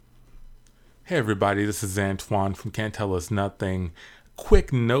Hey everybody, this is Antoine from Can't Tell Us Nothing.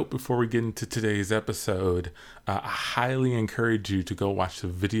 Quick note before we get into today's episode. I highly encourage you to go watch the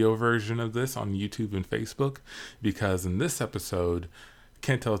video version of this on YouTube and Facebook, because in this episode,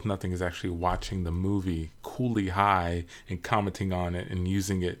 Can't Tell Us Nothing is actually watching the movie Cooley High and commenting on it and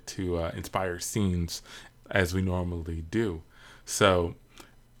using it to inspire scenes as we normally do. So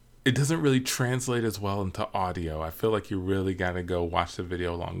it doesn't really translate as well into audio. I feel like you really got to go watch the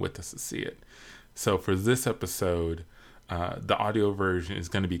video along with us to see it. So for this episode, the audio version is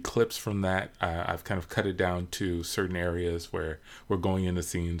going to be clips from that. I've kind of cut it down to certain areas where we're going into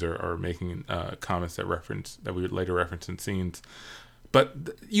scenes or making comments that we would later reference in scenes. But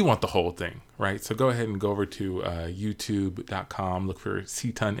you want the whole thing, right? So go ahead and go over to youtube.com, look for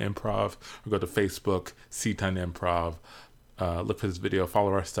C-Ton Improv, or go to Facebook, C-Ton Improv. Look for this video,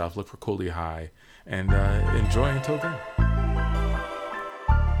 follow our stuff, look for Cooley High, and enjoy until then.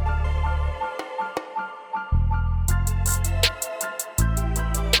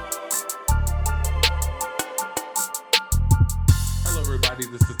 Hello, everybody.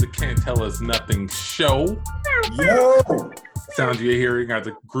 This is the Can't Tell Us Nothing show. Yo! Sounds you're hearing are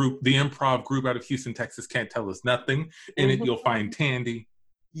the improv group out of Houston, Texas, Can't Tell Us Nothing. In it, you'll find Tandy.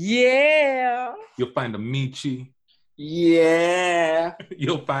 Yeah. You'll find Amici. Yeah.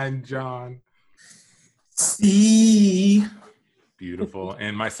 You'll find John. See. Beautiful.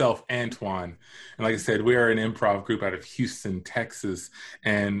 And myself, Antoine. And like I said, we are an improv group out of Houston, Texas.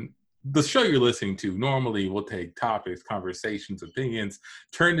 And the show you're listening to, normally we'll take topics, conversations, opinions,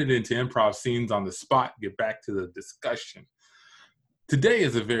 turn it into improv scenes on the spot, get back to the discussion. Today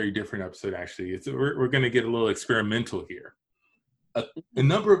is a very different episode, actually. We're going to get a little experimental here. A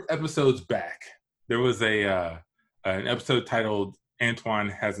number of episodes back, there was an episode titled Antoine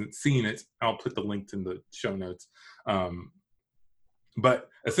Hasn't Seen It. I'll put the link in the show notes. But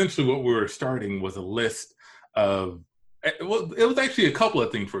essentially what we were starting was a list of, well, it was actually a couple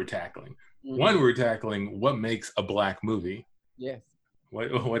of things we were tackling. Mm-hmm. One, we were tackling what makes a black movie. Yes.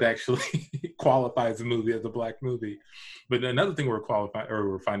 What actually qualifies a movie as a black movie. But another thing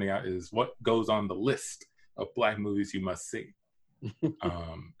we're finding out is what goes on the list of black movies you must see.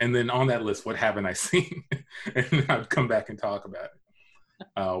 And then on that list, what haven't I seen? And I'll come back and talk about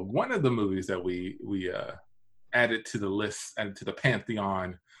it. One of the movies that we added to the list, added to the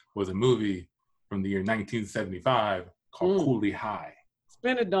pantheon, was a movie from the year 1975 called Cooley High.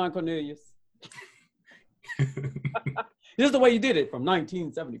 Spin it, Don Cornelius. This is the way you did it, from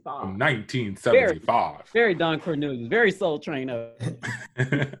 1975. From 1975. Very Don Cornelius, very Soul Train up.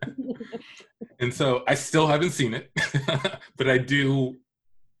 And so I still haven't seen it, but I did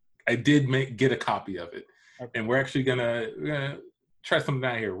get a copy of it. Okay. And we're actually gonna try something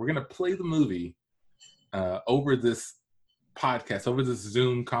out here. We're gonna play the movie over this podcast, over this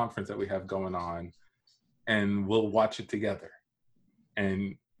Zoom conference that we have going on, and we'll watch it together.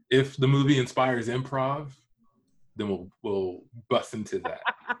 And if the movie inspires improv, then we'll bust into that.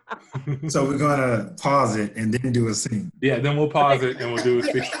 So we're gonna pause it and then do a scene. Yeah, then we'll pause it and we'll do a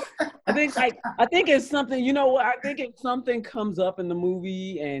scene. I think it's something, you know what, I think if something comes up in the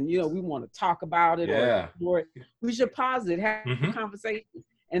movie and, you know, we want to talk about it or we should pause it, have a conversation.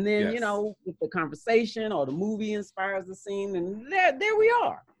 And then, you know, if the conversation or the movie inspires the scene, and there we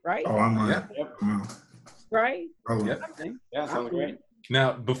are, right? Oh, I'm on. Yep. Right? Oh, yep. Yeah, sounds great.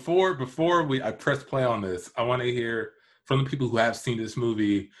 Now, before I press play on this, I want to hear from the people who have seen this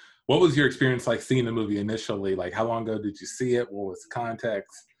movie. What was your experience like seeing the movie initially? Like, how long ago did you see it? What was the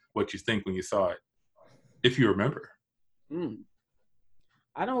context? What you think when you saw it, if you remember?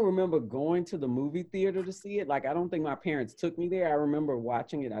 I don't remember going to the movie theater to see it. Like, I don't think my parents took me there. I remember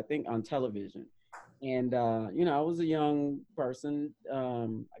watching it, I think, on television. And, you know, I was a young person. I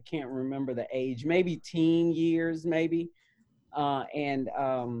can't remember the age, maybe teen years, maybe.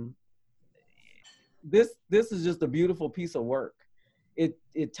 This is just a beautiful piece of work.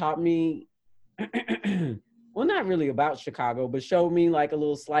 It taught me, well, not really about Chicago, but showed me like a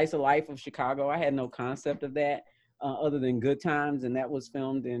little slice of life of Chicago. I had no concept of that other than Good Times, and that was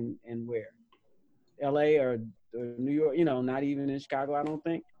filmed in where? LA or New York, you know, not even in Chicago, I don't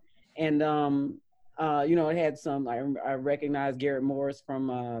think. And, you know, it had some, I recognized Garrett Morris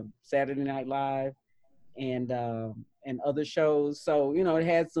from Saturday Night Live and other shows. So, you know, it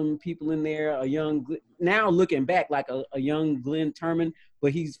had some people in there, now looking back, like a young Glenn Turman,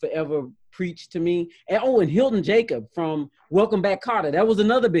 but he's forever preached to me. And Hilton Jacob from Welcome Back, Kotter. That was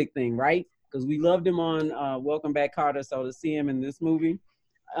another big thing, right? Because we loved him on Welcome Back, Kotter. So to see him in this movie,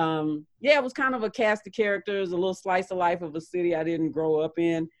 it was kind of a cast of characters, a little slice of life of a city I didn't grow up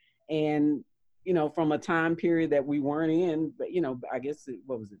in. And you know, from a time period that we weren't in, but you know, I guess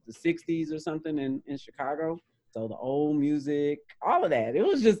what was it, the 60s or something in Chicago. So the old music, all of that. It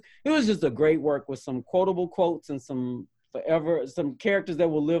was just a great work with some quotable quotes and some characters that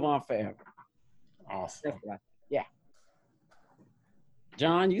will live on forever. Awesome. That's what I think. Yeah.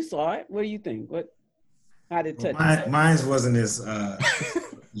 John, you saw it. What do you think? How did it touch you? Mine wasn't as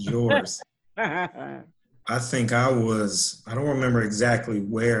yours. I think I don't remember exactly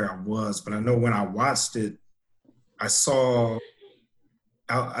where I was, but I know when I watched it, I saw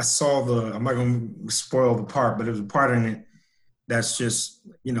I'm not going to spoil the part, but there was a part in it that's just,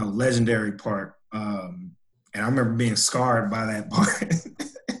 you know, legendary part. And I remember being scarred by that part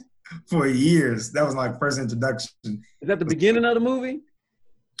for years. That was my first introduction. Is that the beginning of the movie?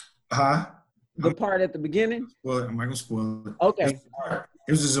 Huh? The part at the beginning? Well, I'm not going to spoil it. Okay.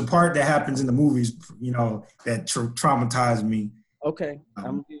 It was just a part that happens in the movies, you know, that traumatized me. Okay.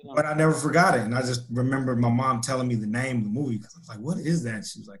 But I never forgot it. And I just remember my mom telling me the name of the movie because I was like, what is that?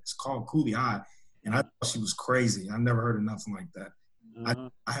 She was like, it's called Coolie High. And I thought she was crazy. I never heard of nothing like that.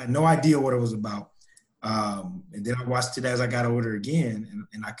 I had no idea what it was about. And then I watched it as I got older again,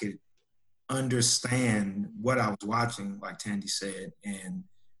 and I could understand what I was watching, like Tandy said, and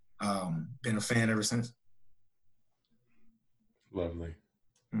been a fan ever since. Lovely.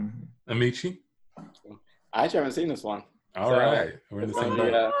 Mm-hmm. Amici? I actually haven't seen this one. All right. We're in the same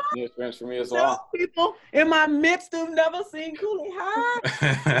boat. New experience for me as well. People in my midst who've never seen Coolie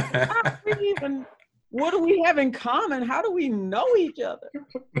High. What do we have in common? How do we know each other?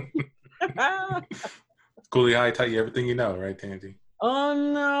 Coolie High taught you everything you know, right, Tandy?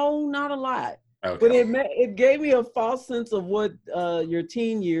 No, not a lot. Okay. But it gave me a false sense of what your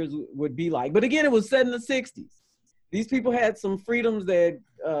teen years would be like. But again, it was set in the 60s. These people had some freedoms that,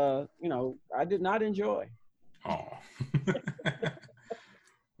 you know, I did not enjoy. Oh.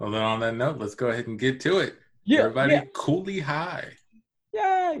 Well, then on that note, let's go ahead and get to it. Yeah, everybody, yeah. Coolie High.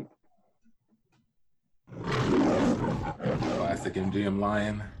 Yay! Classic MGM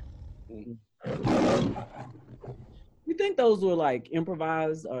Lion. You think those were like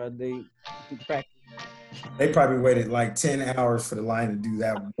improvised, or they practice? They probably waited like 10 hours for the line to do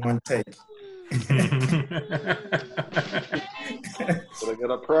that one take. So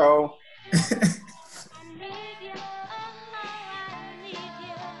get a pro.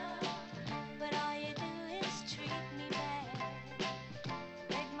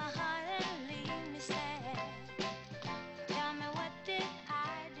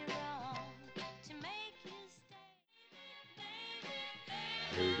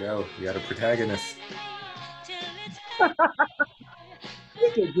 Here we go. We got a protagonist.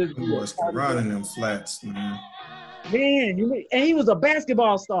 He was running them flats, man. Man, and he was a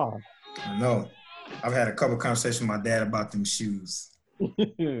basketball star. I know. I've had a couple conversations with my dad about them shoes. Rise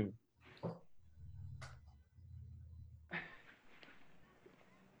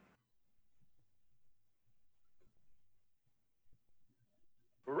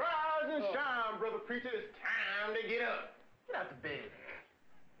and shine, brother preacher. It's time to get up. Get out the bed.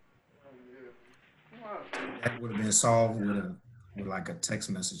 That would have been solved with like a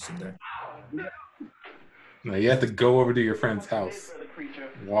text message today. No, you have to go over to your friend's house,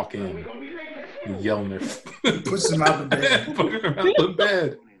 walk in, and yell in their push them out the bed. Push them out the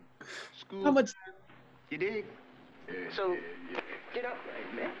bed. School. How much? You dig? Yeah, so get up,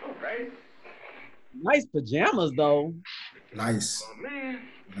 man. Right? Nice pajamas, though. Nice. Oh, man.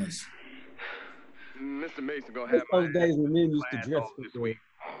 Nice. Mr. Mason gonna have Those days when men used to dress this week.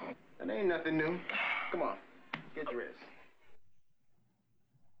 That ain't nothing new. Come on, get dressed.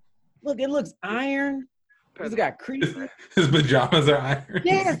 Look, it looks iron. He's got creases. His pajamas are iron.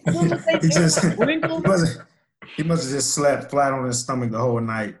 Yes. He must have just slept flat on his stomach the whole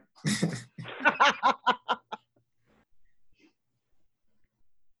night.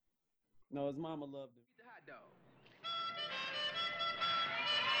 No, his mama loved him.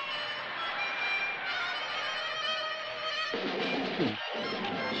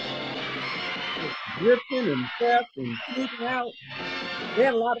 Drifting and theft and sneaking out. They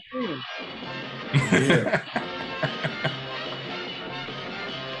had a lot of freedom. Yeah.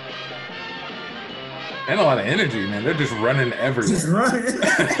 And a lot of energy, man. They're just running everywhere. Just running.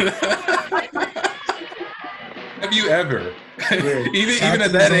 Have you ever, Yeah. even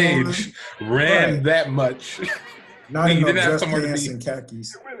at that age, ran that much? Not You even didn't have dress somewhere to pants be. and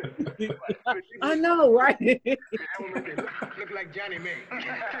khakis. I know, right? Look like Johnny May.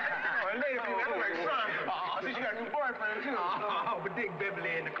 Since you got a new boyfriend too. Oh, but Dick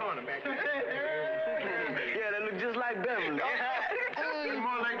Beverly in the corner back there. Yeah, they look just like Beverly.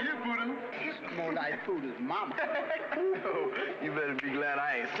 More like you, Buddha. More don't like Pooter's mama. You better be glad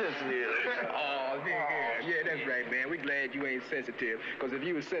I ain't sensitive. Oh, yeah, that's right, man. We glad you ain't sensitive. Because if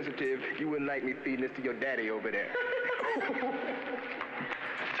you was sensitive, you wouldn't like me feeding this to your daddy over there.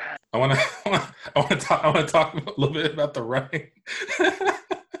 I want to talk a little bit about the running.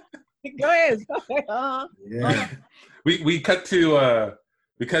 Go ahead. Yeah. We cut to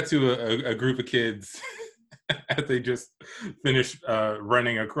a group of kids as they just finished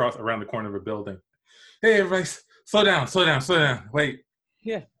running around the corner of a building. Hey, everybody, slow down. Wait.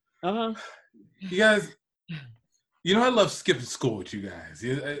 Yeah. Uh-huh. You guys, I love skipping school with you guys.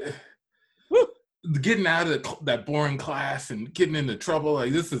 Getting out of that boring class and getting into trouble,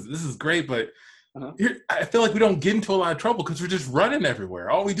 like this is great, but I feel like we don't get into a lot of trouble because we're just running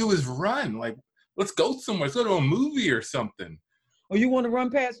everywhere. All we do is run. Like, let's go somewhere. Let's go to a movie or something. Oh, you want to run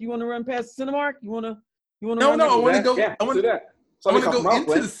past Cinemark? You want to No, I want to go. Yeah, I want do that. to go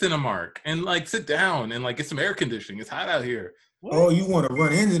into the Cinemark and like sit down and like get some air conditioning. It's hot out here. What? Oh, you want to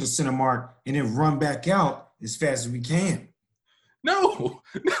run into the Cinemark and then run back out as fast as we can? No.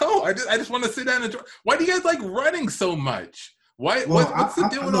 I just want to sit down and enjoy. Why do you guys like running so much? Why? Well, what's the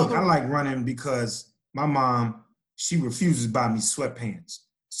deal with all the? I like running because my mom, she refuses to buy me sweatpants.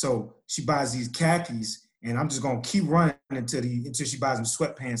 So she buys these khakis, and I'm just gonna keep running until she buys me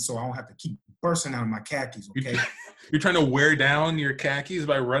sweatpants, so I don't have to keep bursting out of my khakis. Okay. You're trying to wear down your khakis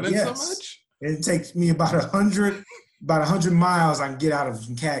by running so Yes. much? It takes me about 100 miles I can get out of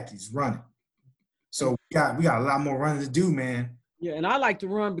some khakis running. So we got a lot more running to do, man. Yeah, and I like to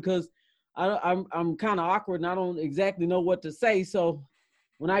run because I'm kind of awkward and I don't exactly know what to say. So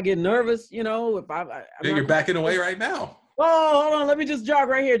when I get nervous, if You're backing away right now. Oh, hold on, let me just jog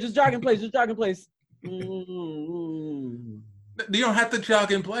right here. Just jog in place. Mm-hmm. You don't have to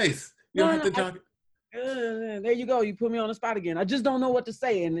jog in place. You don't have to jog. There you go. You put me on the spot again. I just don't know what to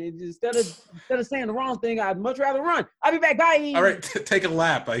say, and instead of saying the wrong thing, I'd much rather run. I'll be back. Bye. All right, take a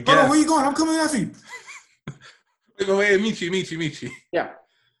lap. I guess. Oh, where you going? I'm coming after you. Wait, Michi. Yeah.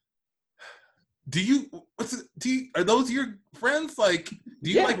 Are those your friends? Like, do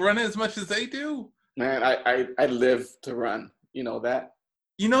you like running as much as they do? Man, I live to run. You know that.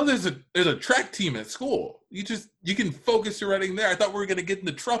 There's a track team at school. You can focus your running there. I thought we were gonna get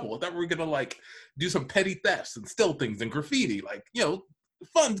into trouble. I thought we were gonna like do some petty thefts and steal things and graffiti, like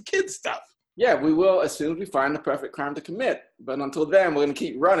fun kid stuff. Yeah, we will as soon as we find the perfect crime to commit. But until then, we're gonna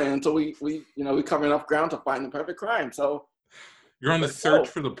keep running until we cover enough ground to find the perfect crime. So you're on the search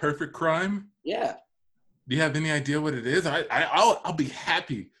for the perfect crime? Yeah. Do you have any idea what it is? I'll be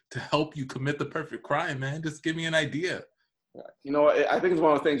happy to help you commit the perfect crime, man. Just give me an idea. I think it's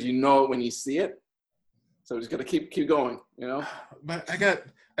one of the things when you see it. So we're just gonna keep going, But I got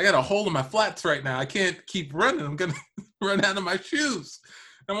a hole in my flats right now. I can't keep running. I'm gonna run out of my shoes.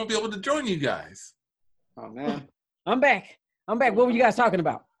 I won't be able to join you guys. Oh man. I'm back. What were you guys talking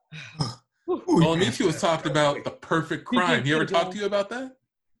about? Well, Amici was talking about the perfect crime. He ever talked to you about that?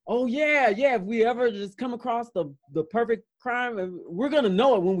 Oh yeah. If we ever just come across the perfect crime, we're gonna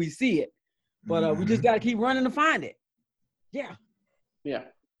know it when we see it. But we just gotta keep running to find it. Yeah. Yeah.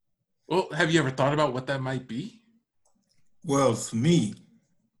 Well, have you ever thought about what that might be? Well, for me,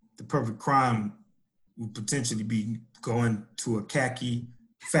 the perfect crime would potentially be going to a khaki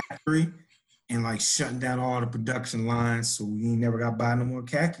factory and like shutting down all the production lines so we ain't never got to buy no more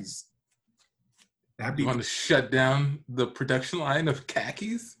khakis. You want to shut down the production line of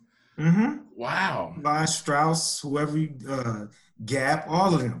khakis? Mm-hmm. Wow. Buy Strauss, whoever, Gap,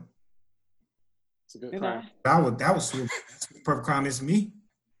 all of them. It's a good crime. That was what the perfect crime is to me.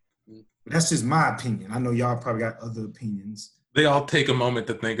 But that's just my opinion. I know y'all probably got other opinions. They all take a moment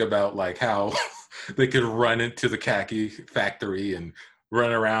to think about like how they could run into the khaki factory and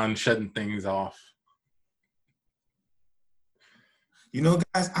run around shutting things off.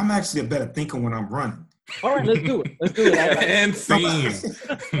 Guys, I'm actually a better thinker when I'm running. All right, let's do it. And scene.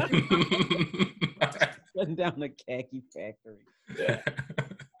 Shutting down the khaki factory. Yeah.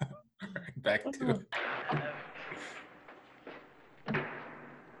 All right, back to it.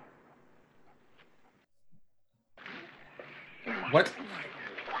 What?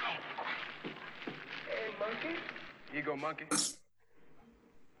 Hey, monkey. Here you go, monkey.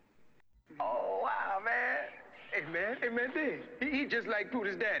 Oh, wow, man. Hey, man, this. He just like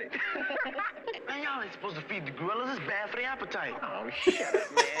Pooter's daddy. Man, y'all ain't supposed to feed the gorillas. It's bad for the appetite. Oh, shut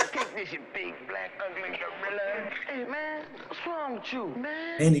up, man. Take this, you big, black, ugly gorilla. Hey, man, what's wrong with you,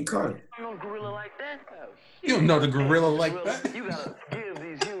 man? Andy Carter. You don't know gorilla like that? Oh, You don't know the gorilla like that. You gotta give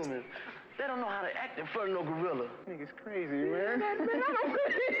these humans. They don't know how to act in front of no gorilla. Nigga's crazy, man. Man, I don't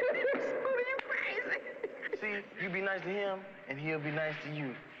Scooter, you crazy. See, you be nice to him, and he'll be nice to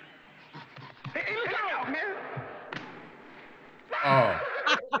you. Hey, look out, man. Oh.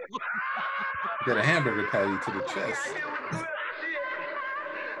 Got a hamburger patty to the chest.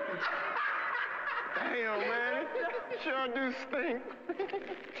 Damn, man. Sure do stink.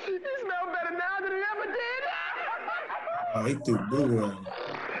 He smells better now than he ever did. Oh, he threw boo on.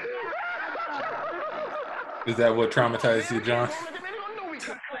 Is that what traumatized you, John? Is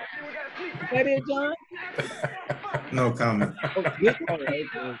that it, John? No comment. Oh, this one, okay.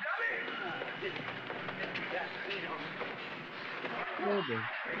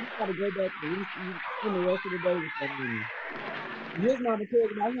 You gotta go back and you spend the rest of the day with that movie. Here's Mama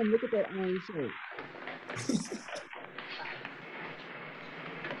cares about him. Look at that iron shirt.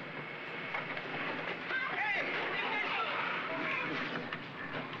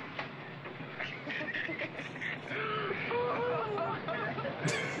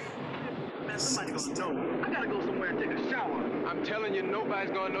 Man, somebody gonna know. I gotta go somewhere and take a shower. I'm telling you,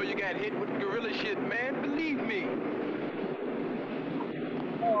 nobody's gonna know you got hit with gorilla shit, man. Believe me.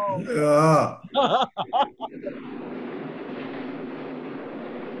 I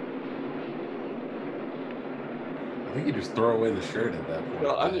think you just throw away the shirt at that point.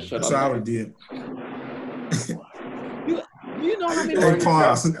 Well, I just shut That's up. what I would do. You know how many Hey,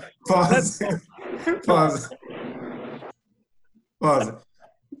 pause. Pause. Pause. Pause.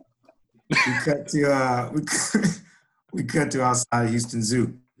 We cut to outside Houston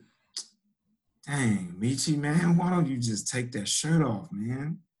Zoo. Dang, Michi, man, why don't you just take that shirt off,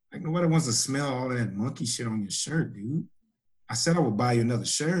 man? Like nobody wants to smell all of that monkey shit on your shirt, dude. I said I would buy you another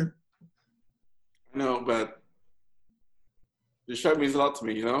shirt. No, but the shirt means a lot to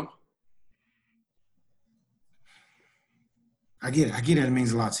me, you know? I get it. I get it. It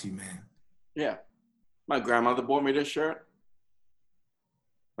means a lot to you, man. Yeah. My grandmother bought me this shirt.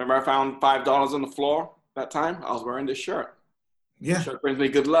 Remember I found $5 on the floor that time? I was wearing this shirt. Yeah. This shirt brings me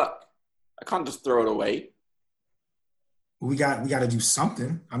good luck. I can't just throw it away. We got to do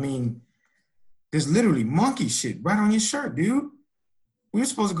something. I mean, there's literally monkey shit right on your shirt, dude. We were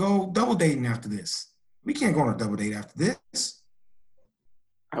supposed to go double dating after this. We can't go on a double date after this.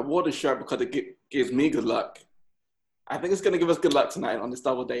 I wore the shirt because it gives me good luck. I think it's going to give us good luck tonight on this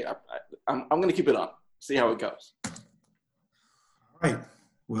double date. I'm going to keep it on. See how it goes. All right.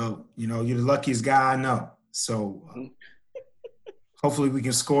 Well, you know, you're the luckiest guy I know. So hopefully we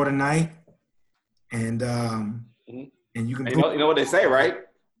can score tonight. And and you can. And you know what they say, right?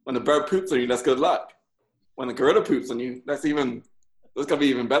 When the bird poops on you, that's good luck. When the gorilla poops on you, that's gonna be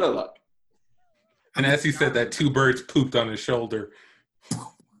even better luck. And as he said that, 2 birds pooped on his shoulder.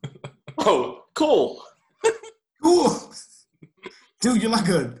 Oh, cool. Cool. Dude, you're like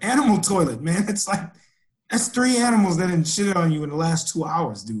an animal toilet, man. It's like, that's 3 animals that didn't shit on you in the last 2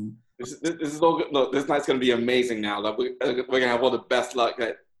 hours, dude. This is all good. Look, this night's gonna be amazing now. Like we're gonna have all the best luck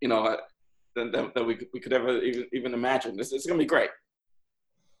that that we could ever even imagine. It's gonna be great.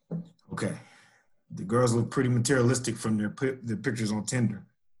 Okay. The girls look pretty materialistic from their pictures on Tinder.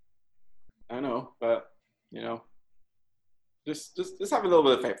 I know, but you know, just have a little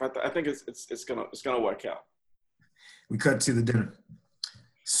bit of faith. I think it's gonna work out. We cut to the dinner.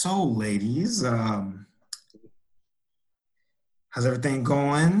 So, ladies, how's everything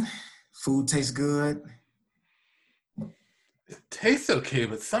going? Food tastes good? It tastes okay,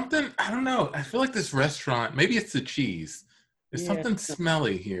 but something, I don't know. I feel like this restaurant, maybe it's the cheese. There's something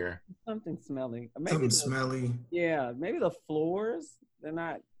smelly here. Something smelly. Something smelly. Yeah, maybe the floors, they're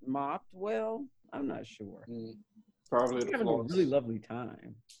not mopped well. I'm not sure. Probably We're having a really lovely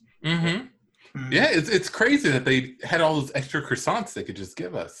time. Mm-hmm. Yeah, it's crazy that they had all those extra croissants they could just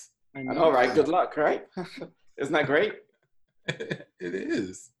give us. I know, right? Good luck, right? Isn't that great? It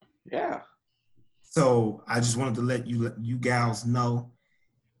is. Yeah. So I just wanted to let you gals know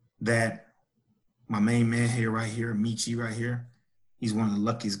that my main man here, right here, Michi right here, he's one of the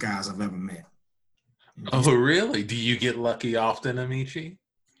luckiest guys I've ever met. Oh, really? Do you get lucky often, Amici?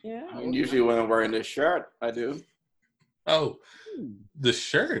 Yeah. I mean, usually when I'm wearing this shirt, I do. Oh, the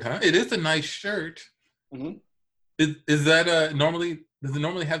shirt, huh? It is a nice shirt. Mm-hmm. Is that does it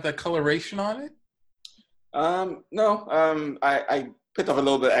normally have that coloration on it? No. I picked up a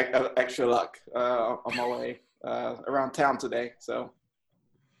little bit of extra luck on my way around town today. So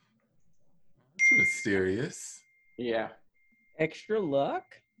That's mysterious. yeah. Extra luck?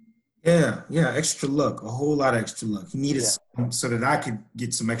 Yeah, extra luck, a whole lot of extra luck. He needed some so that I could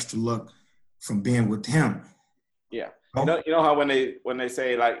get some extra luck from being with him. Yeah. Oh. You know how when they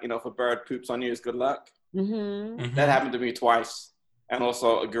say, like, you know, if a bird poops on you, it's good luck? Mm-hmm. Mm-hmm. That happened to me twice. And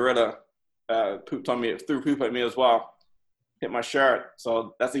also a gorilla pooped on me, threw poop at me as well. Hit my shirt.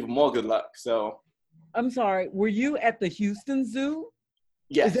 So that's even more good luck. So I'm sorry. Were you at the Houston Zoo?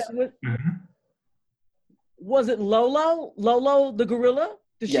 yes. Is that what? Mm-hmm. Was it Lolo? Lolo the gorilla?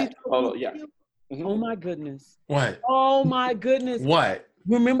 Did Yeah, she? Lolo, yeah. Oh my goodness. What? Oh my goodness. What?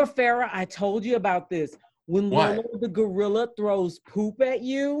 Remember, Farrah, I told you about this. When What? Lolo the gorilla throws poop at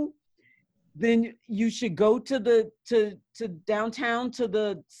you, then you should go to the to downtown to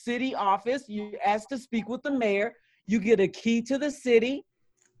the city office. You ask to speak with the mayor. You get a key to the city.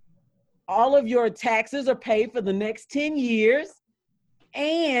 All of your taxes are paid for the next 10 years.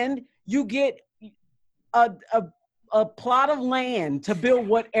 And you get a plot of land to build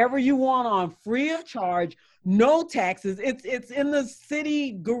whatever you want on free of charge, no taxes. It's in the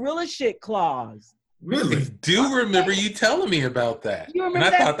city gorilla shit clause. Really? I do remember you telling me about that. You And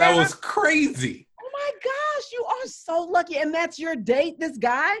remember I that, thought that Farrah? was crazy. Oh my gosh, you are so lucky. And that's your date, this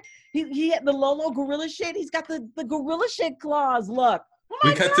guy? He had the Lolo gorilla shit. He's got the gorilla shit clause. Look. Oh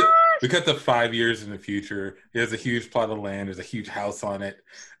my gosh. We cut to 5 years in the future. He has a huge plot of land. There's a huge house on it.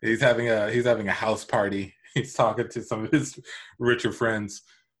 He's having a house party. He's talking to some of his richer friends.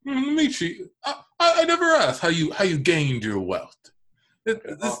 Michi, I never asked how you gained your wealth.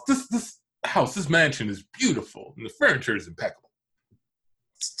 This house, this mansion is beautiful, and the furniture is impeccable.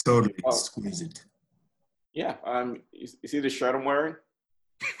 It's totally exquisite. Yeah. You see the shirt I'm wearing?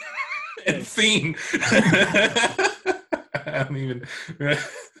 And scene.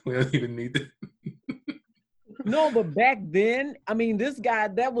 We don't even need to. No, but back then, I mean, this guy,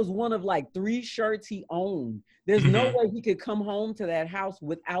 that was one of like 3 shirts he owned. There's no way he could come home to that house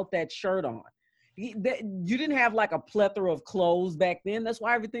without that shirt on. You didn't have like a plethora of clothes back then. That's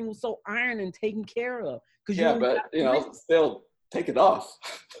why everything was so ironed and taken care of. Yeah, but still take it off.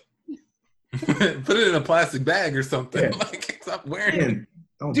 Put it in a plastic bag or something. Yeah. Like, stop wearing it.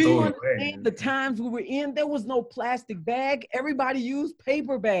 Don't Do you throw it away. understand the times we were in? There was no plastic bag. Everybody used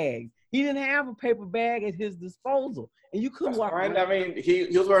paper bags. He didn't have a paper bag at his disposal, and you couldn't walk Right? around. I mean, he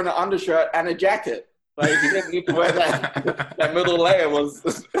was wearing an undershirt and a jacket. Like, he didn't need to wear that. That middle layer was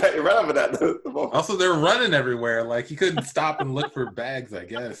irrelevant at the moment. Also, they're running everywhere. Like, he couldn't stop and look for bags, I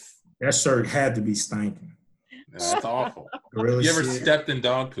guess. That shirt had to be stinking. That's awful. Gorilla You ever shit. stepped in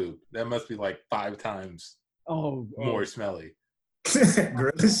dog poop? That must be like 5 times Oh, more smelly.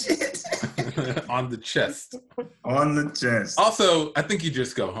 Gorilla shit. On the chest. On the chest. Also, I think you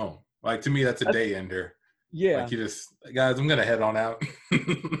just go home. Like, to me, that's a day ender. yeah. Like, you just, guys, I'm going to head on out.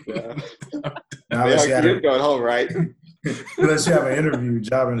 Yeah. Now, Yeah, unless, you you're going home, right? unless you have an interview,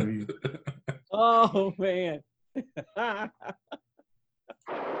 job interview. Oh man.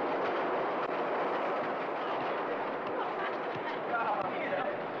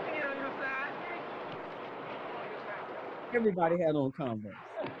 Everybody had on Converse.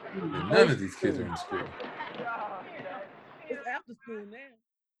 None of these kids are in school. It's after school now.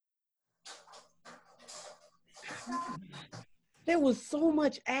 There was so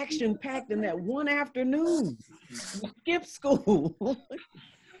much action packed in that one afternoon. We skipped school.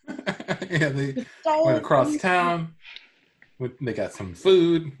 Yeah, they went across town. They got some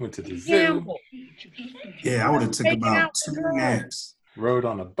food. Went to the zoo. Gamble. Yeah, I would have took Taking about out the 2 girls. naps. Rode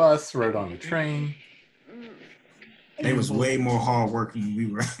on a bus. Rode on a train. They was way more hard working than we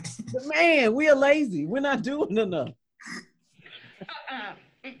were. But man, we are lazy. We're not doing enough.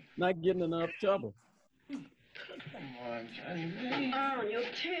 Not getting enough trouble. Come on, Johnny, man. Oh, your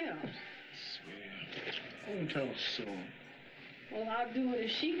tail. Don't tell us so. Well, I'll do it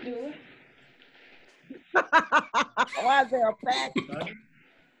if she do it. Why is there a pack?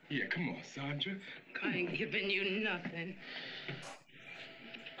 Yeah, come on, Sandra. I ain't giving you nothing.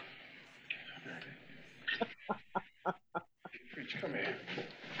 Rich, come here.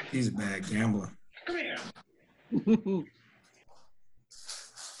 He's a bad gambler. Come here.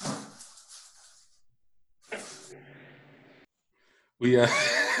 We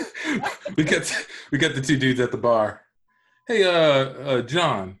we got the 2 dudes at the bar. Hey,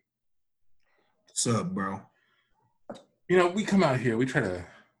 John. What's up, bro? You know, we come out here. We try to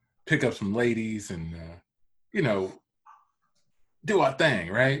pick up some ladies and do our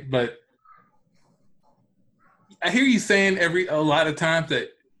thing, right? But I hear you saying a lot of times that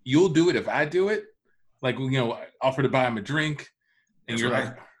you'll do it if I do it. Like, offer to buy him a drink, and That's you're right.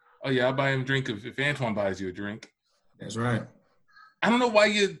 like, "Oh yeah, I'll buy him a drink if Antoine buys you a drink." That's right. I don't know why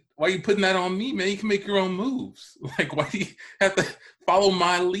you putting that on me, man. You can make your own moves. Like, why do you have to follow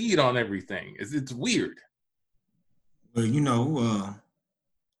my lead on everything? It's weird. Well, you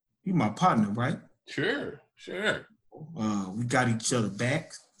my partner, right? Sure. We got each other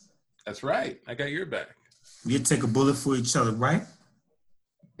back. That's right. I got your back. We'll take a bullet for each other, right?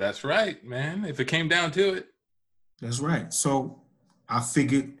 That's right, man. If it came down to it. That's right. So I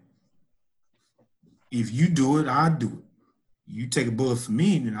figured if you do it, I'll do it. You take a bullet for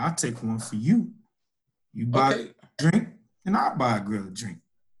me, then I'll take one for you. You buy Okay. a drink, and I'll buy a girl a drink.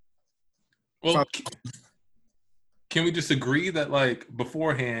 Well, can we just agree that, like,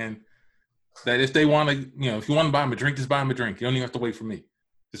 beforehand, that if they want to, if you want to buy them a drink, just buy them a drink. You don't even have to wait for me.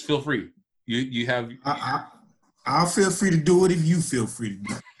 Just feel free. You have. I'll feel free to do it if you feel free to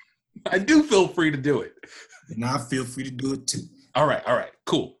do it. I do feel free to do it. And I feel free to do it too. All right,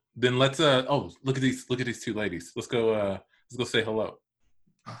 cool. Then let's look at these two ladies. Let's go say hello.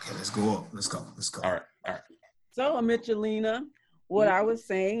 Okay, let's go up. Let's go. All right. So, Michelina, what I was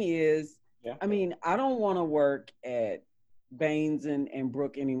saying is, I mean, I don't want to work at Baines and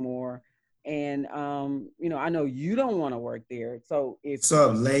Brook anymore. And, I know you don't want to work there. So what's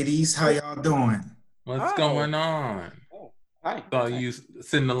up, ladies? How y'all doing? What's going on? Oh, hi. Saw you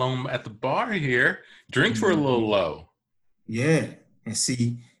sitting alone at the bar here. Drinks were a little low. Yeah. And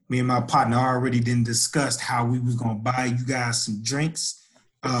see, me and my partner already discussed how we was going to buy you guys some drinks.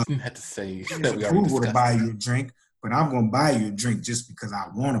 You didn't have to say that we already approval to discussed. buy you a drink, but I'm going to buy you a drink just because I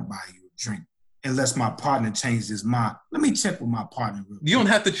want to buy you a drink. Unless my partner changed his mind. Let me check with my partner. You don't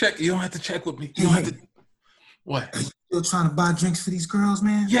have to check. You don't have to check with me. You don't have to. What? Are you still trying to buy drinks for these girls,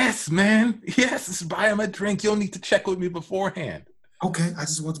 man? Yes, man. Yes, just buy them a drink. You don't need to check with me beforehand. Okay, I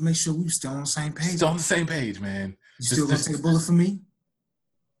just want to make sure we were still on the same page. Still on the same page, man. You still gonna take a bullet for me?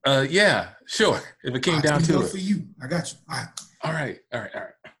 Yeah, sure. If it came down to it. For you, I got you. All right.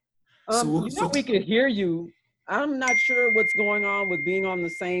 We could hear you. I'm not sure what's going on with being on the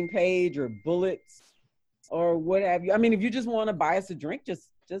same page or bullets or what have you. I mean, if you just want to buy us a drink, just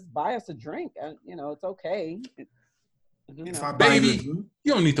buy us a drink. It's okay. Baby, you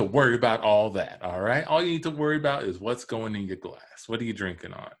don't need to worry about all that, all right? All you need to worry about is what's going in your glass. What are you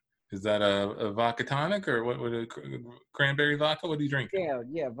drinking on? Is that a vodka tonic or what? Cranberry vodka? What are you drinking?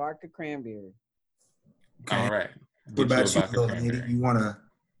 Yeah, vodka cranberry. Okay. All right. What about you, little lady? You want a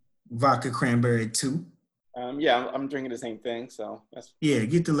vodka cranberry too? Yeah, I'm drinking the same thing. So that's. Yeah,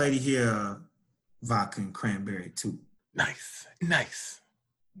 get the lady here vodka and cranberry too. Nice. Yeah.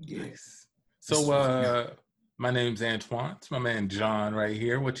 Nice. So, my name's Antoine. It's my man John right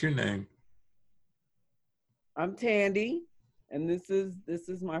here. What's your name? I'm Tandy, and this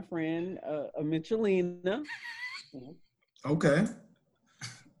is my friend Michelina. Okay.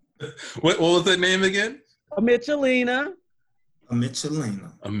 What was that name again? Michelina.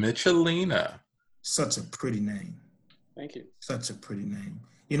 Michelina. Such a pretty name. Thank you. Such a pretty name.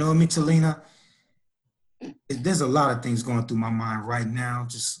 Michelina, there's a lot of things going through my mind right now.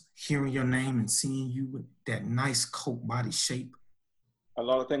 Just hearing your name and seeing you with that nice Coke body shape. A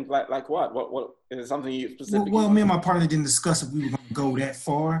lot of things like what? What is it something you specifically? Well, me and my partner didn't discuss if we were going to go that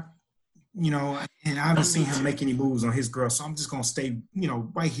far, and I haven't seen him make any moves on his girl, so I'm just going to stay,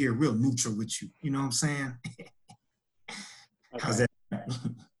 right here, real neutral with you. You know what I'm saying? Okay. How's that?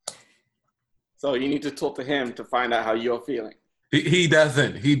 So you need to talk to him to find out how you're feeling. He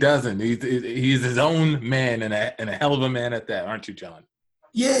doesn't. He's his own man and a hell of a man at that, aren't you, John?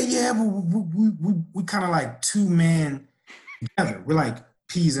 Yeah. We kind of like two men together. We're like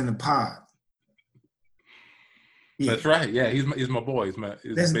peas in a pod. Yeah. That's right. Yeah, he's my boy.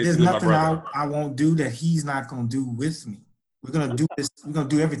 There's nothing I won't do that he's not gonna do with me. We're gonna do this. We're gonna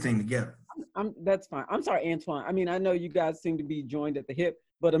do everything together. That's fine. I'm sorry, Antoine. I mean, I know you guys seem to be joined at the hip,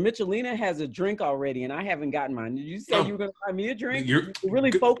 but Michelina has a drink already, and I haven't gotten mine. Did you say you were going to buy me a drink? You're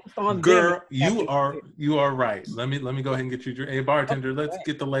really focused on girl. them. You are right. Let me go ahead and get you a drink. Hey, bartender, let's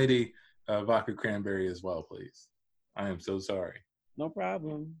get the lady vodka cranberry as well, please. I am so sorry. No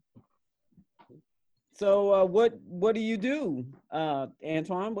problem. So, what do you do,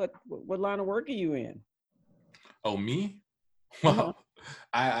 Antoine? What line of work are you in? Oh, me? Well,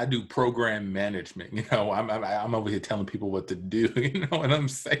 I do program management. I'm over here telling people what to do. You know what I'm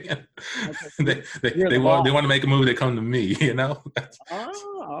saying? Okay. they want to make a move. They come to me. Okay.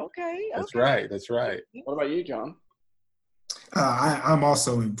 That's right. What about you, John? I'm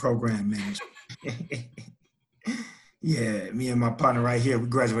also in program management. Yeah, me and my partner right here, we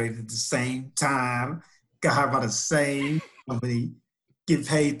graduated at the same time. Got about the same company. Get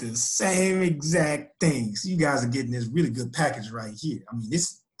paid the same exact things. You guys are getting this really good package right here. I mean,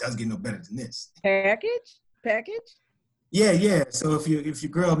 this doesn't get no better than this. Package? Yeah. So if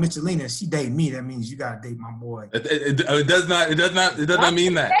your girl Michelina, she date me, that means you gotta date my boy. It does not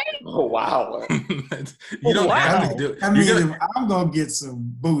mean that. Oh wow. You don't have to do it. I mean, if I'm gonna get some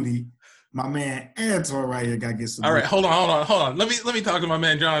booty, my man Antoine right here gotta get some. All right, hold on. Let me talk to my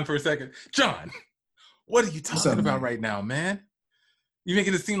man John for a second. John, what are you talking about right now, man? You're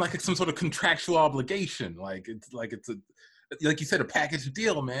making it seem like it's some sort of contractual obligation, like it's like you said, a package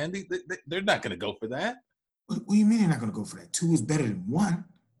deal, man. They're not gonna go for that. What do you mean they're not gonna go for that? Two is better than one.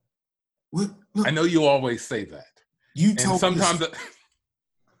 Look, I know you always say that. You And told sometimes, me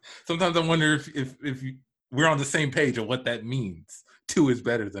sometimes I wonder if we're on the same page of what that means. 2 is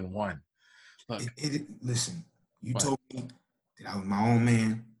better than 1. Look, listen, you what? told me that I was my own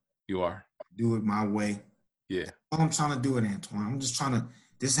man. You are. Do it my way. Yeah. I'm trying to do it, Antoine. I'm just trying to.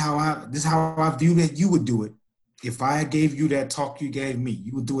 This is how I view that you would do it. If I gave you that talk you gave me,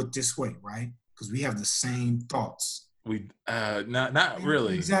 you would do it this way, right? Because we have the same thoughts. We not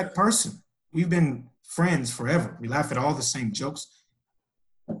really. Exact person. We've been friends forever. We laugh at all the same jokes.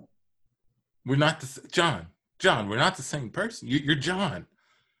 We're not John. John, we're not the same person. You're John.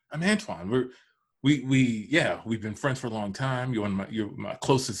 I'm Antoine. We've been friends for a long time. You're my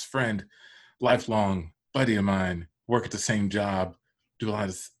closest friend, lifelong buddy of mine. Work at the same job.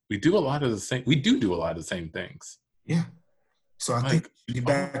 We do a lot of the same things. Yeah. So I think we should get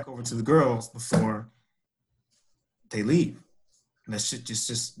back over to the girls before they leave. Let's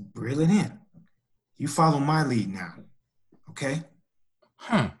just reel it in. You follow my lead now, okay?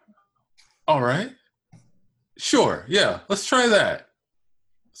 All right. Sure. Yeah. Let's try that.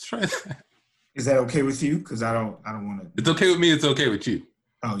 Is that okay with you? Because I don't want to. It's okay with me. It's okay with you.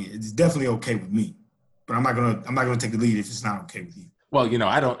 Oh yeah, it's definitely okay with me. But I'm not gonna take the lead if it's not okay with you. Well,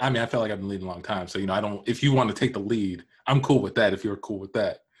 I feel like I've been leading a long time. So, if you want to take the lead, I'm cool with that. If you're cool with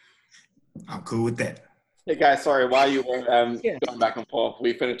that. I'm cool with that. Hey guys, sorry, while you were going back and forth,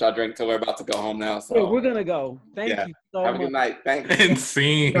 we finished our drink, so we're about to go home now. So yeah, we're gonna go. Thank you so much. Have a good night. Thank you. And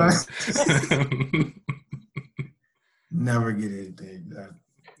scene. Never get anything.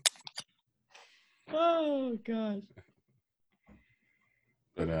 Oh gosh.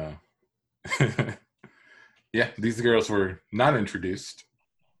 But yeah, these girls were not introduced.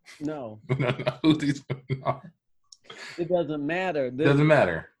 No. No, who these women are. It doesn't matter. Doesn't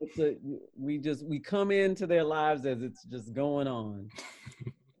matter. We come into their lives as it's just going on.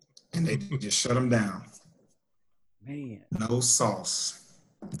 And they just shut them down. Man. No sauce.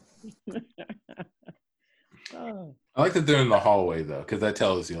 Oh. I like that they're in the hallway though, because that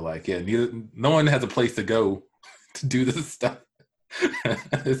tells you no one has a place to go to do this stuff.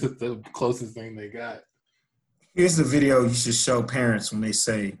 This is the closest thing they got. Here's the video you should show parents when they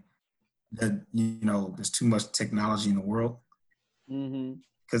say that, there's too much technology in the world. Mm-hmm.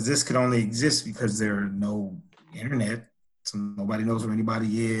 Because this could only exist because there are no internet. So nobody knows where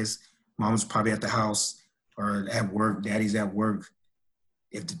anybody is. Mom's probably at the house or at work. Daddy's at work.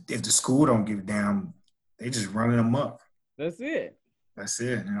 If the school don't give a damn, they just running amok. That's it.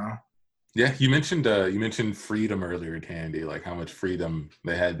 Yeah, you mentioned freedom earlier, Tandy, like how much freedom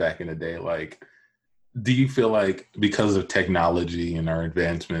they had back in the day. Like, do you feel like because of technology and our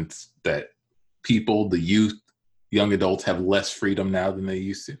advancements that people, the youth, young adults have less freedom now than they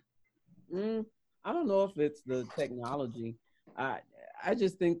used to? I don't know if it's the technology. I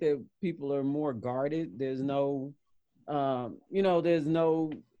just think that people are more guarded. There's no,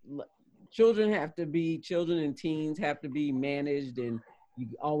 children and teens have to be managed, and you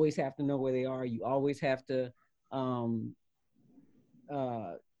always have to know where they are. You always have to,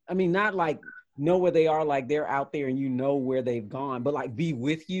 not like know where they are, like they're out there and you know where they've gone, but like be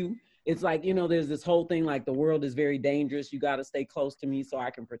with you. It's like, there's this whole thing like the world is very dangerous. You got to stay close to me so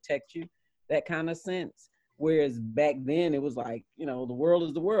I can protect you. That kind of sense. Whereas back then it was like, the world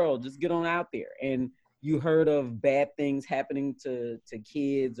is the world. Just get on out there. And you heard of bad things happening to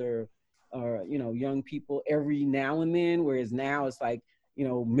kids or young people every now and then. Whereas now it's like,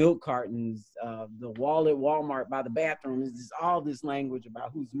 milk cartons, the wall at Walmart by the bathroom is just all this language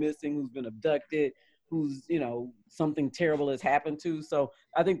about who's missing, who's been abducted, who's, something terrible has happened to. So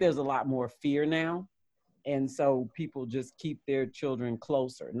I think there's a lot more fear now. And so people just keep their children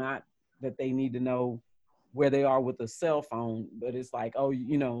closer, not that they need to know where they are with a cell phone, but it's like, oh,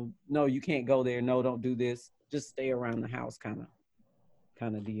 no, you can't go there. No, don't do this. Just stay around the house kind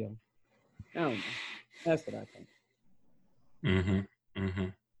of deal. I don't know. That's what I think. Mm-hmm. Mm-hmm.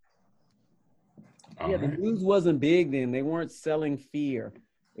 Yeah, the news wasn't big then. They weren't selling fear.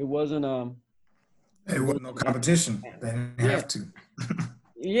 It wasn't There wasn't no competition. They didn't have to.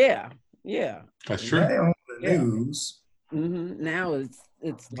 Yeah. That's true. They own the news. Mm-hmm. Now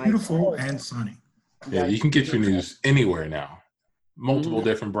it's beautiful like, and sunny. Yeah, you can get your news anywhere now. Multiple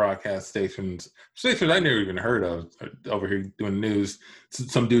different broadcast stations I never even heard of over here doing news.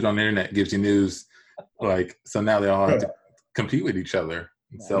 Some dude on the internet gives you news. So now they all have to compete with each other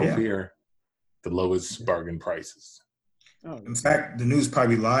and sell fear, the lowest bargain prices. In fact, the news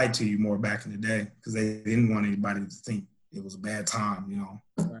probably lied to you more back in the day because they didn't want anybody to think it was a bad time,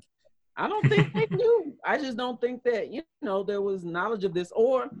 I don't think they knew. I just don't think that, there was knowledge of this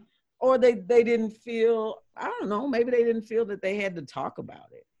or they didn't feel, I don't know, maybe they didn't feel that they had to talk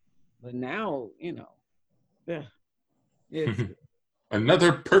about it. But now, yeah, it's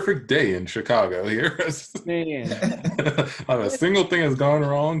Another perfect day in Chicago here. man. Not a single thing has gone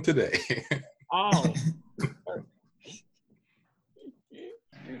wrong today. Oh,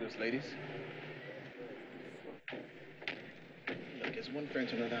 Do this, ladies. Look, it's one friend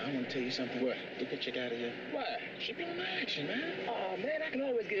to another. I want to tell you something. What? Get the chick out of here. Why? She be on my action, man. Oh, man, I can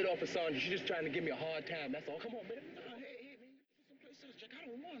always get it off of Sandra. She's just trying to give me a hard time. That's all. Come on, man. No, hey, man. Someplace else, Jack. I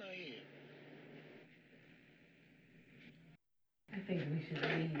don't want her here. I think we should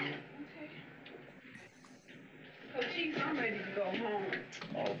leave. Okay. Oh, Chief, I'm ready to go home.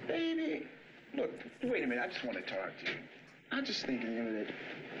 Oh, baby. Look, wait a minute. I just want to talk to you. I'm just thinking, that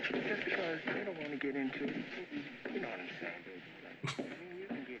just because they don't want to get into it, you know what I'm saying, baby. Like, you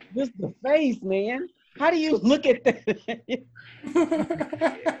can get just the face, man. How do you look at that?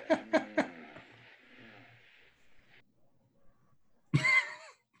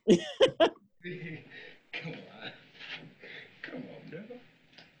 Come on. Come on, brother.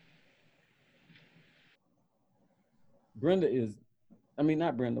 Brenda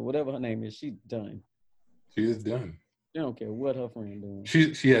not Brenda, whatever her name is, she's done. She is done. She don't care what her friend doing.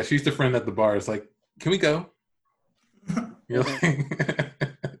 She's the friend at the bar. It's like, can we go? You're like,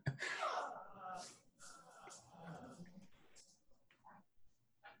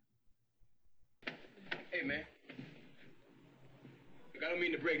 Hey, man. Look, I don't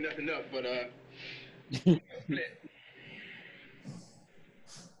mean to break nothing up, but, split.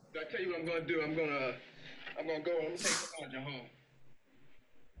 So I tell you what I'm gonna do. I'm gonna go. I'm gonna take Sandra home.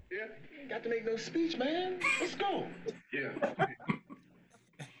 Yeah? You ain't got to make no speech, man. Let's go. Yeah.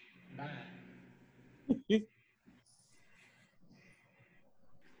 Bye.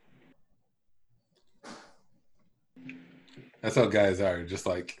 that's how guys are. Just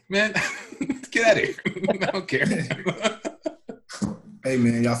like, man, get out of here. I don't care. Hey,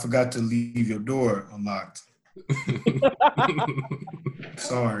 man, y'all forgot to leave your door unlocked.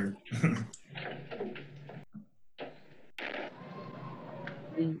 Sorry.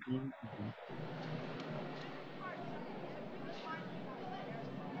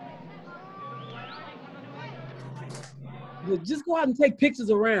 Just go out and take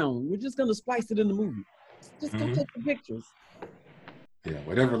pictures around. We're just gonna splice it in the movie. Just go take the pictures. Yeah,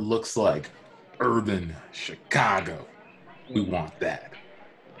 whatever looks like urban Chicago, we want that.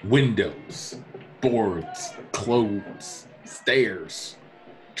 Windows, boards, clothes, stairs,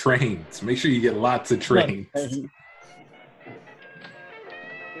 trains. Make sure you get lots of trains. Come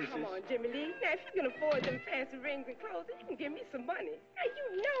on, Jimmy Lee. Now, if you can afford them fancy rings and clothes, then you can give me some money. Now,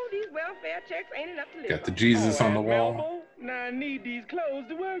 you know these welfare checks ain't enough to live Got the on. Jesus on the wall. Melba, now I need these clothes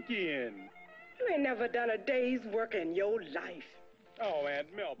to work in. You ain't never done a day's work in your life. Oh, Aunt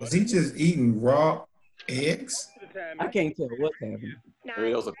Melba. Was he just eating raw eggs? I can't tell what's happening. Now,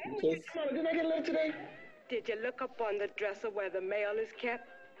 Maybe those are did peaches. Did I get a letter today? you look up on the dresser where the mail is kept?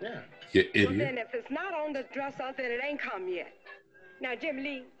 Yeah. You Well, idiot. then, if it's not on the dresser, then it ain't come yet. Now, Jimmy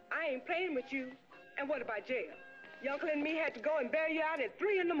Lee, I ain't playing with you. And what about jail? Your uncle and me had to go and bury you out at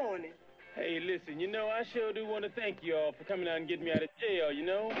 3 in the morning. Hey, listen, I sure do want to thank you all for coming out and getting me out of jail,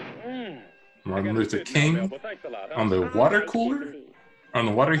 Martin Luther King Thanks a lot, on the water cooler? On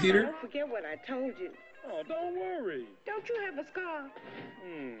the water heater? Don't forget what I told you. Oh, don't worry. Don't you have a scar?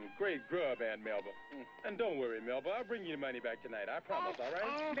 Great grub, Aunt Melba. And don't worry, Melba. I'll bring you the money back tonight. I promise, all right?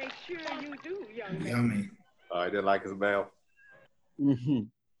 Oh, make sure you do, young man. Yummy. I didn't like his bell. Mm-hmm.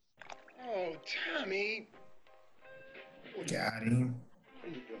 Oh, Tommy. Got him.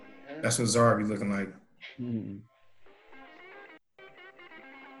 That's what Zara be looking like. Mm-hmm.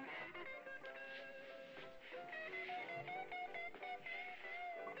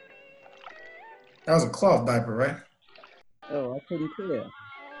 That was a cloth diaper, right? Oh, I couldn't tell.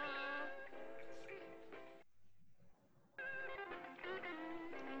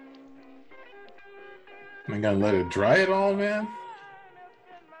 I gotta let it dry at all, man.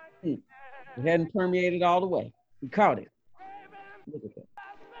 It hadn't permeated all the way. You caught it. Look at that.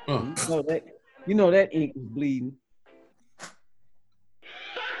 Oh. You know that ink was bleeding. Oh,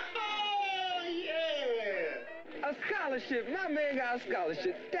 yeah. A scholarship. My man got a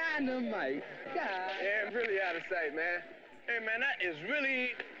scholarship. Dynamite. God. Yeah, I'm really out of sight, man. Hey, man, that is really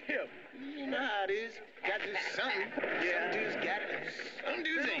hip. You know how it is. Got to do something. Some dudes got it. Some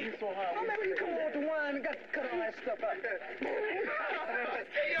dudes ain't. Oh, man, when you come on with the wine and got to cut all that stuff out.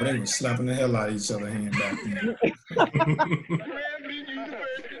 But they were slapping the hell out of each other hand back then.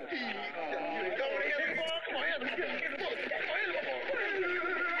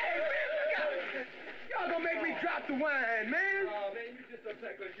 Y'all gonna make me drop the wine, man. Oh, man, you just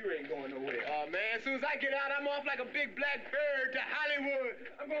upset because you ain't going nowhere. Man, as soon as I like it out, I'm off like a big black bird to Hollywood.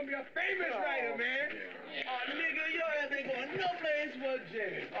 I'm gonna be a famous writer, man. Oh, nigga, your ass ain't going no place but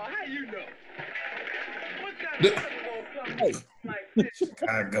jail. Oh, how you know? What kind of gonna come like this?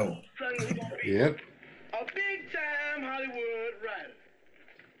 Chicago. Yep. A big-time Hollywood writer.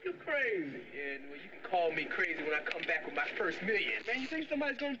 You crazy. And well, you can call me crazy when I come back with my first million. Man, you think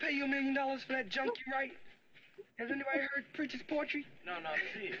somebody's gonna pay you $1 million for that junk you write? Has anybody heard Preacher's poetry? No,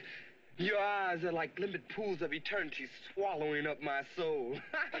 see it. Your eyes are like limpid pools of eternity swallowing up my soul.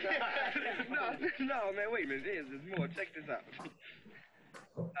 no, man, wait a minute. There's more. Check this out.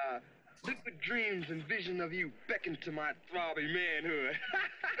 Liquid dreams and vision of you beckon to my throbbing manhood.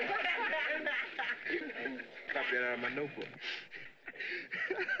 Copy that out of my notebook.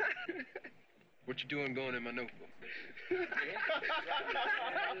 What you doing going in my notebook?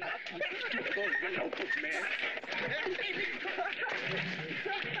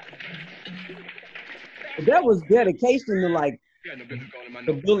 That was dedication to like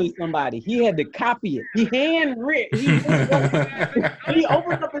to bully somebody. He had to copy it. He handwritten. He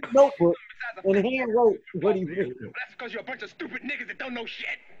opened up his notebook and hand wrote what he wrote. That's because you're a bunch of stupid niggas that don't know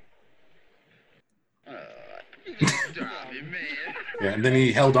shit. Yeah, and then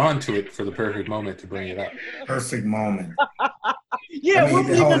he held on to it for the perfect moment to bring it up. Perfect moment. Yeah, I mean, he's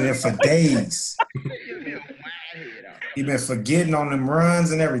been holding it for days. He's been forgetting on them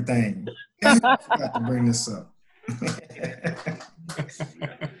runs and everything. Got to bring this up.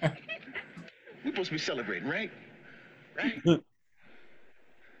 We're supposed to be celebrating, right? Right?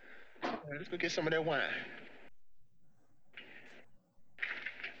 Let's go get some of that wine.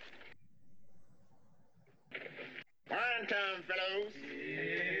 Wine time, fellows.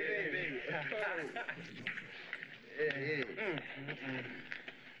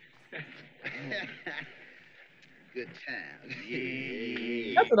 Good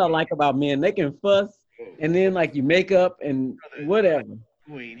time. That's what I like about men. They can fuss and then like you make up and whatever.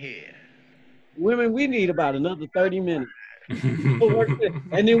 Who ain't here? Women, we need about another 30 minutes.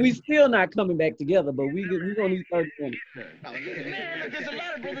 And then we still not coming back together, but we gonna need 30 minutes. Man, look, there's a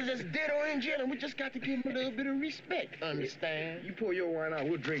lot of brothers that's dead or in jail, and we just got to give them a little bit of respect. Understand? You pour your wine out,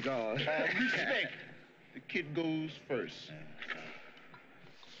 we'll drink ours. Respect. The kid goes first.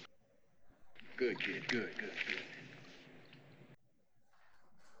 Good kid. Good.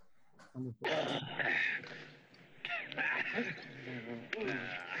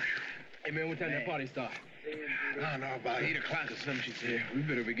 Hey man, what time that party start? I don't know, about 8 o'clock or something, she said. We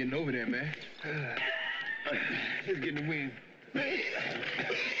better be getting over there, man. Let's get in the wing.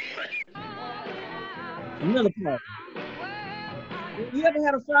 Another part. You ever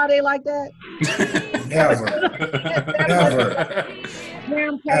had a Friday like that? Never.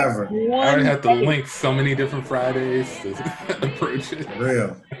 I already had to link so many different Fridays to approach it.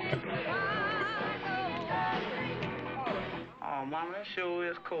 Real. Oh, mama, that sure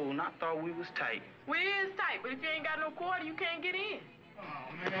is cool. And I thought we was tight. We is tight, but if you ain't got no quarter, you can't get in.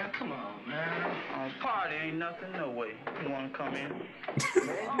 Oh, man, come on, man. Party ain't nothing, no way. You want to come in?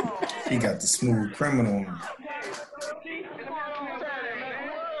 He got the smooth criminal on him.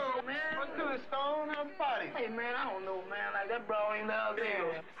 Hey, man, I don't know, man. Like, that bro ain't out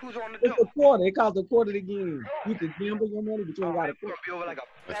there. Who's on the It's a quarter. It costs a quarter to get in. You can gamble your money, but you ain't got a quarter. Be over like a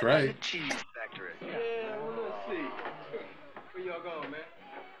That's right. cheese factory. Yeah, well, let's see. Where y'all going, man?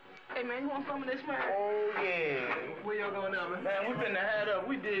 Hey, man, you want some of this, man? Oh, yeah. Where y'all going now, man? Man, we finna head up.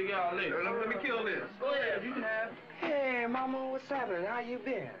 We dig y'all later. Let me kill this. Go ahead. You can have. Hey, mama, what's happening? How you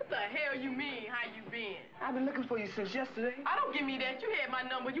been? What the hell you mean, how you been? I've been looking for you since yesterday. I don't give me that. You had my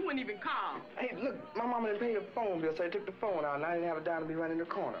number. You wouldn't even call. Hey, look, my mama didn't pay the phone bill, so I took the phone out, and I didn't have a dime to be running the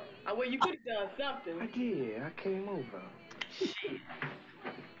corner. Oh, well, you could have done something. I did. I came over. Shit.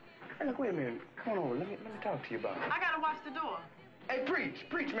 Hey, look, wait a minute. Come on over. Let me talk to you about it. I gotta watch the door. Hey,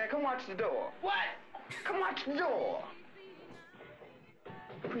 preach, man. Come watch the door. What? Come watch the door.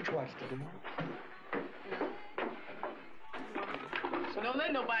 Preach, watch the door. So don't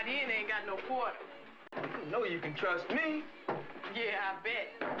let nobody in that ain't got no quarter. You know you can trust me. Yeah, I bet.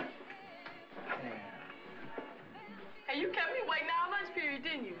 Hey, you kept me waiting all lunch period,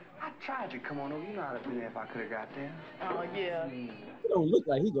 didn't you? I tried to come on over. You know I'd have been there if I could have got there. Oh, yeah. He don't look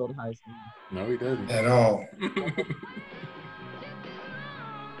like he go to high school. No, he doesn't. At all.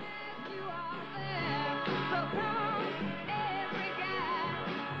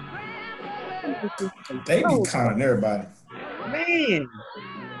 They be conning everybody. Man.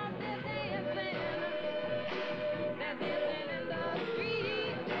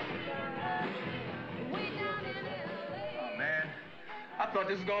 Oh, man. I thought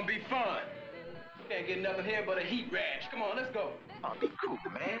this was gonna be fun. Can't get nothing here but a heat rash. Come on, let's go. Oh, be cool,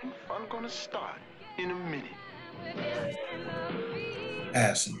 man. Fun gonna start. in a minute.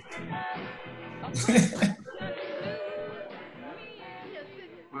 Ashley.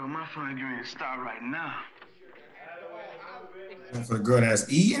 Well, my fun getting ready to start right now. For the girl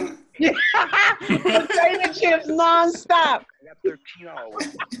that's eating? Potato chips nonstop. I got 13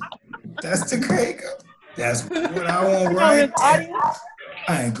 hours. That's the great girl. That's what I want, right?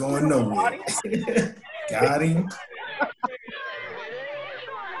 I ain't going nowhere. Got him.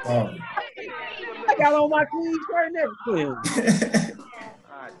 Oh. I got on my clean shirt and everything.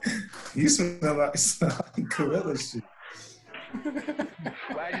 You smell like some gorilla shit.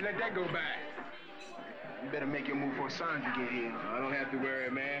 Why'd you let that go by? You better make your move before Sandra get here. I don't have to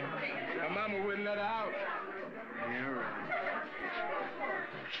worry, man. My mama wouldn't let her out. Yeah, all right.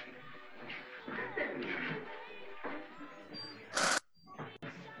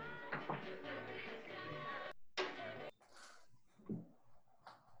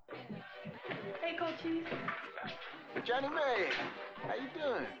 Hey, Coaches. Johnny May, how you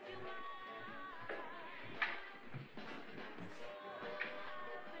doing?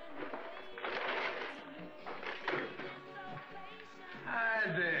 Hi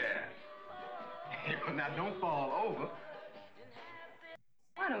there. Now don't fall over.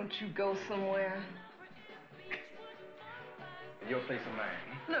 Why don't you go somewhere? Your place or mine?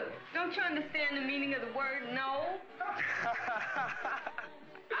 Look, don't you understand the meaning of the word no?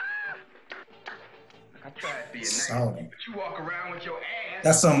 I tried to be a nice, Salty. but you walk around with your ass.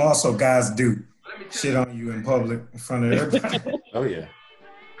 That's something also guys do. Shit on you in public in front of everybody. Oh, yeah.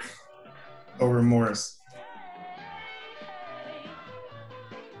 No remorse.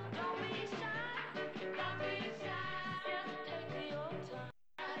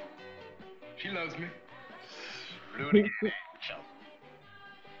 She loves me. Rudy,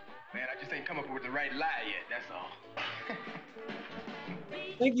 man, I just ain't come up with the right lie yet, that's all.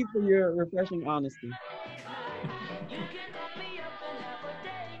 Thank you for your refreshing honesty.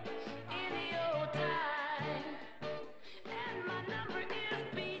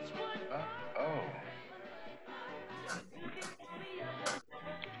 Oh.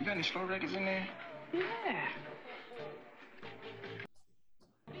 You got any slow records in there? Yeah.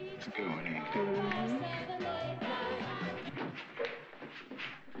 It's a good one, ain't it?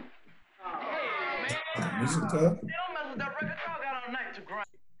 Music club.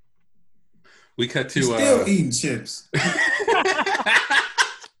 We cut to You still eating chips.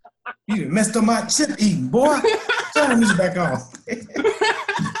 You done messed up my chip eating, boy. Turn the music back on.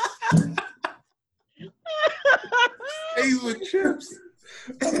 Stays with chips.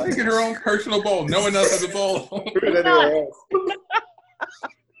 I'm like in her own personal bowl. No one else has a bowl.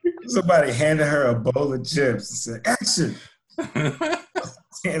 Somebody handed her a bowl of chips and said, "Action."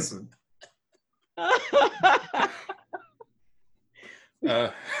 Cancel.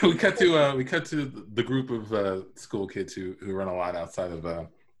 We cut to the group of school kids who run a lot outside of a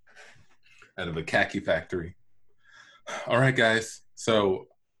khaki factory. All right, guys. So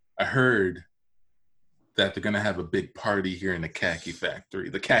I heard that they're gonna have a big party here in the khaki factory,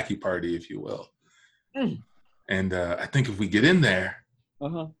 the khaki party, if you will. And I think if we get in there,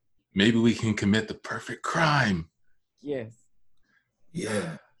 maybe we can commit the perfect crime. Yes.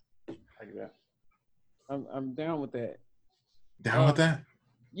 Yeah. I'm down with that. Down with that?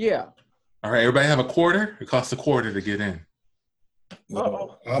 Yeah. All right, everybody have a quarter? It costs a quarter to get in.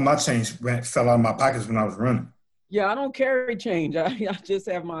 Well, all my change fell out of my pockets when I was running. Yeah, I don't carry change. I just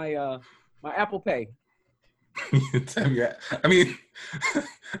have my my Apple Pay. I mean,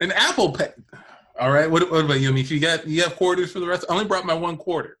 an Apple Pay. All right, what about you? I mean, you have quarters for the rest? I only brought my one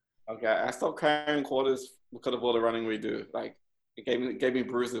quarter. Okay, I stopped carrying quarters because of all the running we do. Like, it gave me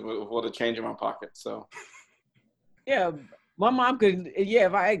bruises with all the change in my pocket. So, yeah, my mom could. Yeah,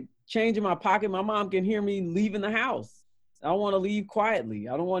 if I had change in my pocket, my mom can hear me leaving the house. I want to leave quietly.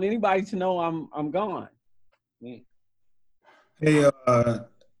 I don't want anybody to know I'm gone. Hey,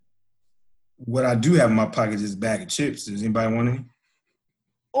 what I do have in my pocket is a bag of chips. Does anybody want any?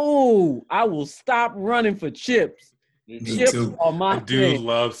 Oh, I will stop running for chips. Chips are my I do thing.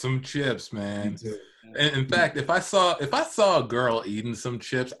 love some chips, man. And in fact, if I saw a girl eating some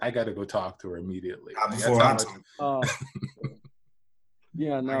chips, I got to go talk to her immediately.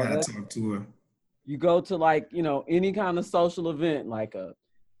 Yeah, no, I gotta talk to her. You go to like, any kind of social event, like a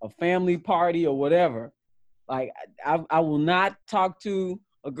family party or whatever. Like I will not talk to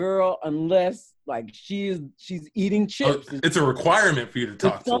a girl unless like she's eating chips. Oh, it's a requirement for you to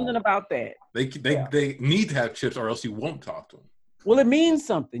talk to them. Something about that. They need to have chips or else you won't talk to them. Well, it means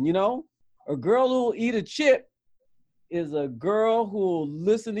something, A girl who will eat a chip is a girl who will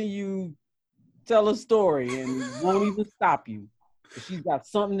listen to you tell a story and won't even stop you. She's got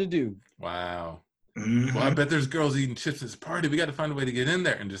something to do. Wow. Mm-hmm. Well, I bet there's girls eating chips at this party. We got to find a way to get in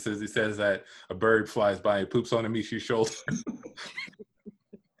there. And just as he says that, a bird flies by and poops on Amishi's shoulder.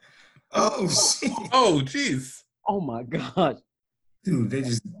 Oh, shit. Oh, jeez. Oh my God. Dude, they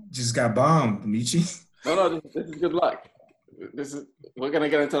just got bombed, Amici. No, this is good luck. We're gonna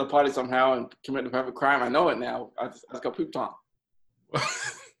get into the party somehow and commit the perfect crime. I know it now. I just got pooped on.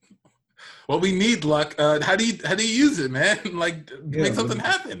 Well, we need luck. How do you use it, man? Like, make something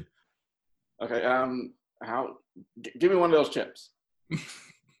happen. Okay. Give me one of those chips.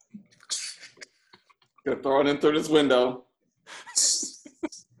 Gonna throw it in through this window.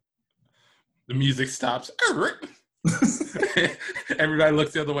 The music stops. Everybody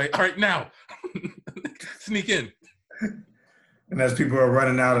looks the other way. All right, now. Sneak in. And as people are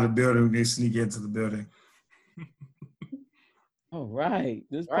running out of the building, they sneak into the building. All right.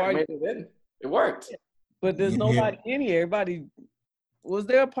 This All right, party. made it in. It worked. But there's nobody in here. Everybody. Was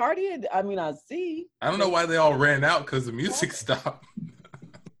there a party? I mean, I see. I don't know why they all ran out because the music stopped.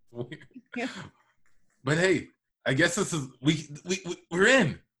 But hey, I guess this is we're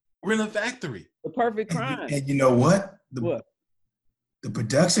in. We're in the factory. The perfect crime. And you know what? What? The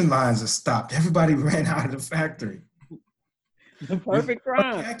production lines are stopped. Everybody ran out of the factory. The perfect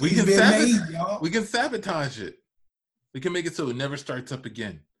crime. We can sabotage it. We can make it so it never starts up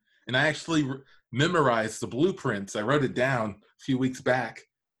again. And I actually memorized the blueprints. I wrote it down a few weeks back.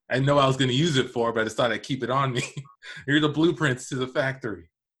 I didn't know what I was going to use it for, but I just thought I'd keep it on me. Here are the blueprints to the factory.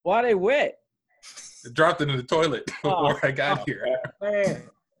 Why are they wet? I dropped it in the toilet before I got here. Man.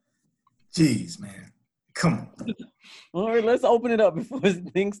 Jeez, man. Come on. All right, let's open it up before this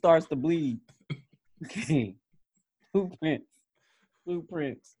thing starts to bleed. Okay.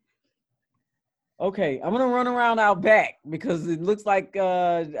 Blueprints. Okay, I'm gonna run around out back because it looks like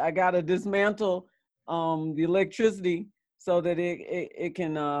I gotta dismantle the electricity so that it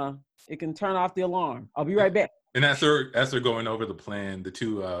can turn off the alarm. I'll be right back. And as they're going over the plan, the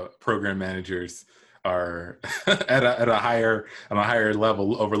two program managers are at a higher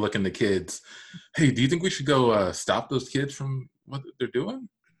level overlooking the kids. Hey, do you think we should go stop those kids from what they're doing?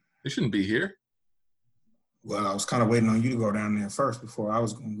 They shouldn't be here. Well, I was kind of waiting on you to go down there first before I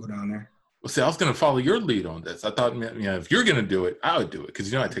was going to go down there. Well, see, I was going to follow your lead on this. I thought, if you're going to do it, I would do it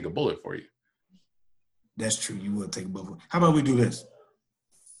because I'd take a bullet for you. That's true. You would take a bullet. How about we do this?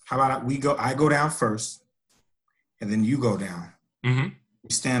 How about I go down first, and then you go down. Mm-hmm. We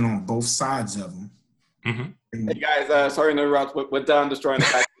stand on both sides of them. Mm-hmm. Hey guys, sorry to interrupt. We're done destroying the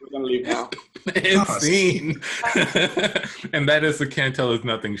factory. We're gonna leave now. It's scene. And that is the Can't Tell Us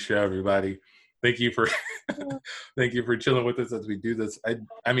Nothing show, everybody. Thank you for chilling with us as we do this.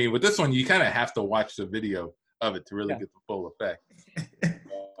 I mean, with this one, you kind of have to watch the video of it to really get the full effect.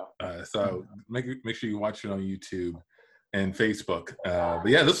 So make sure you watch it on YouTube and Facebook. But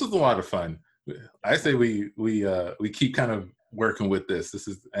yeah, this was a lot of fun. I say we keep kind of working with this.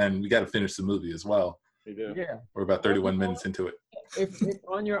 And we got to finish the movie as well. We do. Yeah. We're about 31 minutes into it. If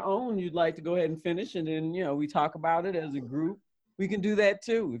on your own you'd like to go ahead and finish, and then we talk about it as a group, we can do that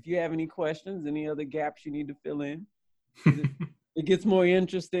too. If you have any questions, any other gaps you need to fill in, it gets more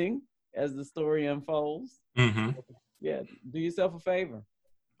interesting as the story unfolds. Mm-hmm. Yeah, do yourself a favor.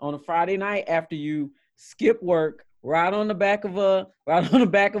 On a Friday night after you skip work, ride on the back of a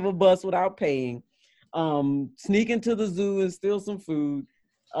bus without paying, sneak into the zoo and steal some food,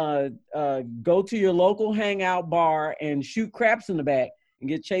 go to your local hangout bar and shoot craps in the back and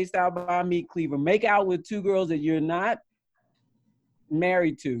get chased out by a meat cleaver. Make out with two girls that you're not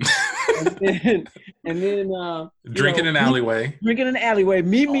married to. and then drink in an alleyway. Drink in an alleyway.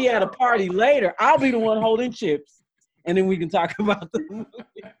 Meet me at a party later. I'll be the one holding chips. And then we can talk about the movie.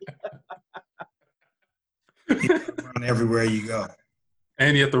 Run everywhere you go.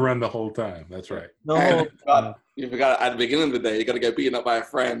 And you have to run the whole time. That's right. You forgot at the beginning of the day, you got to get beaten up by a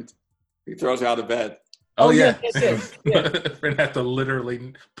friend. He throws you out of bed. Oh yeah. Yes. Friend has to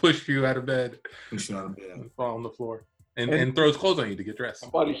literally push you out of bed. Push you out of bed. And fall on the floor. And throws clothes on you to get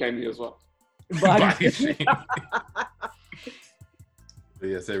dressed. Body shame you as well. Body shame.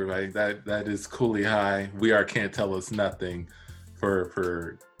 Yes, everybody. That is Cooley High. We are Can't Tell Us Nothing.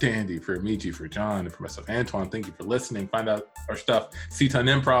 For Dandy, for Miji, for John, and for myself, Antoine. Thank you for listening. Find out our stuff. C-Ton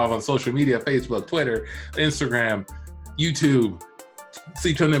Improv on social media, Facebook, Twitter, Instagram, YouTube,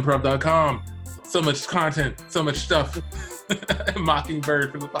 ctonimprov.com. So much content, so much stuff.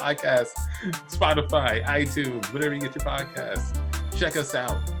 Mockingbird for the podcast, Spotify, iTunes, whatever you get your podcast. Check us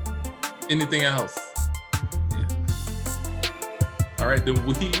out. Anything else? Yeah. All right, then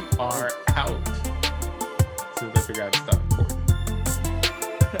we are out. As soon as I figure out how to stop recording.